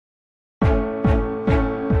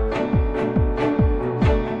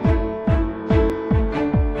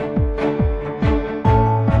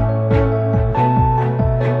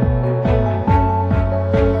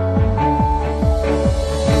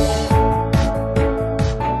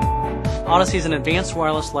Audacy is an advanced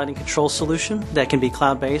wireless lighting control solution that can be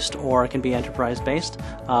cloud-based or it can be enterprise-based,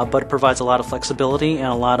 but it provides a lot of flexibility and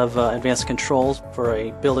a lot of advanced controls for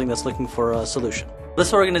a building that's looking for a solution.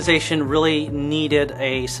 This organization really needed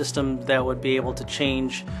a system that would be able to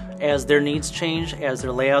change as their needs change, as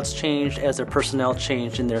their layouts changed, as their personnel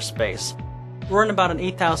changed in their space. We're in about an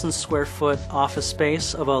 8,000 square foot office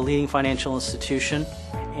space of a leading financial institution,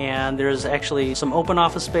 and there's actually some open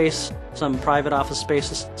office space, some private office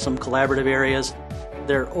spaces, some collaborative areas.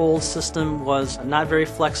 Their old system was not very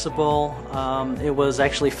flexible. It was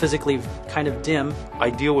actually physically kind of dim.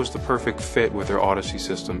 Ideal was the perfect fit with their Audacy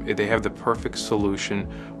system. They have the perfect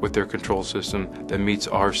solution with their control system that meets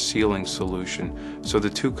our ceiling solution. So the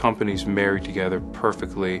two companies married together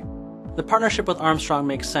perfectly. The partnership with Armstrong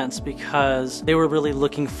makes sense because they were really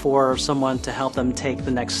looking for someone to help them take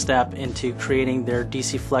the next step into creating their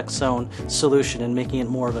DC FlexZone solution and making it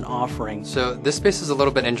more of an offering. So this space is a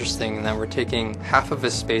little bit interesting in that we're taking half of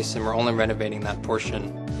this space and we're only renovating that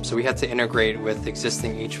portion. So we had to integrate with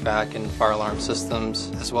existing HVAC and fire alarm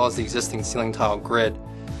systems as well as the existing ceiling tile grid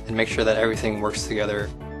and make sure that everything works together.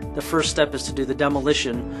 The first step is to do the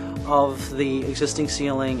demolition of the existing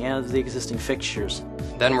ceiling and the existing fixtures.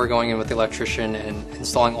 Then we're going in with the electrician and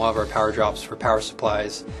installing all of our power drops for power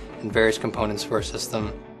supplies and various components to our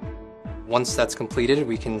system. Once that's completed,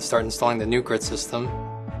 we can start installing the new grid system,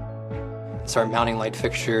 start mounting light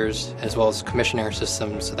fixtures as well as commission air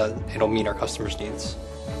systems so that it'll meet our customers' needs.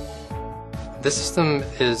 This system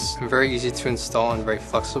is very easy to install and very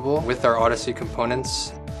flexible with our Audacy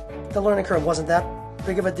components. The learning curve wasn't that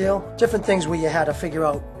big of a deal. Different things where you had to figure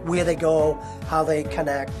out where they go, how they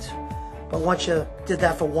connect. But once you did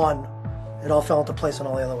that for one, it all fell into place on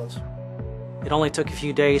all the other ones. It only took a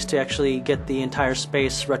few days to actually get the entire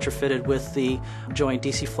space retrofitted with the joint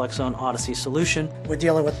DC FlexZone Audacy solution. We're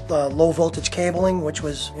dealing with low voltage cabling, which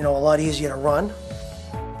was a lot easier to run.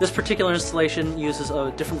 This particular installation uses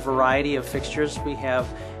a different variety of fixtures. We have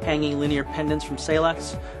hanging linear pendants from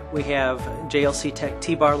SELUX, we have JLC-Tech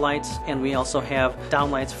T-bar lights, and we also have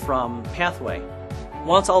downlights from Pathway.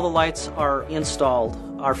 Once all the lights are installed,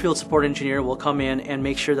 our field support engineer will come in and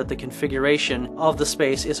make sure that the configuration of the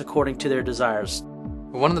space is according to their desires.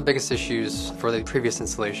 One of the biggest issues for the previous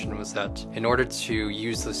installation was that in order to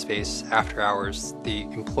use the space after hours, the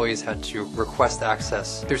employees had to request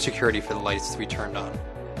access through security for the lights to be turned on.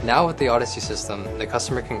 Now with the Audacy system, the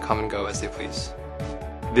customer can come and go as they please.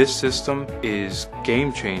 This system is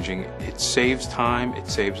game-changing. It saves time, it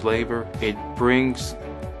saves labor, it brings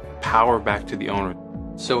power back to the owner.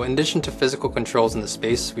 So in addition to physical controls in the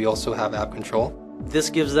space, we also have app control. This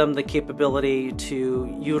gives them the capability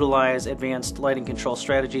to utilize advanced lighting control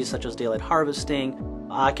strategies such as daylight harvesting,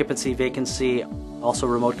 occupancy, vacancy, also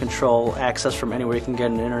remote control access from anywhere you can get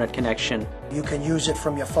an internet connection. You can use it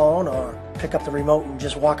from your phone or pick up the remote and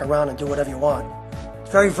just walk around and do whatever you want.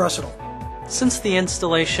 It's very versatile. Since the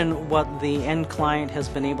installation, what the end client has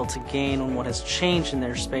been able to gain and what has changed in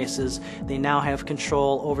their spaces, they now have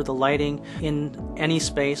control over the lighting in any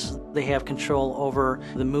space. They have control over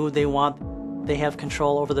the mood they want. They have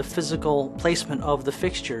control over the physical placement of the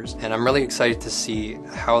fixtures. And I'm really excited to see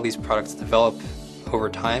how these products develop over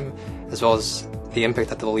time, as well as the impact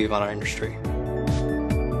that they'll leave on our industry.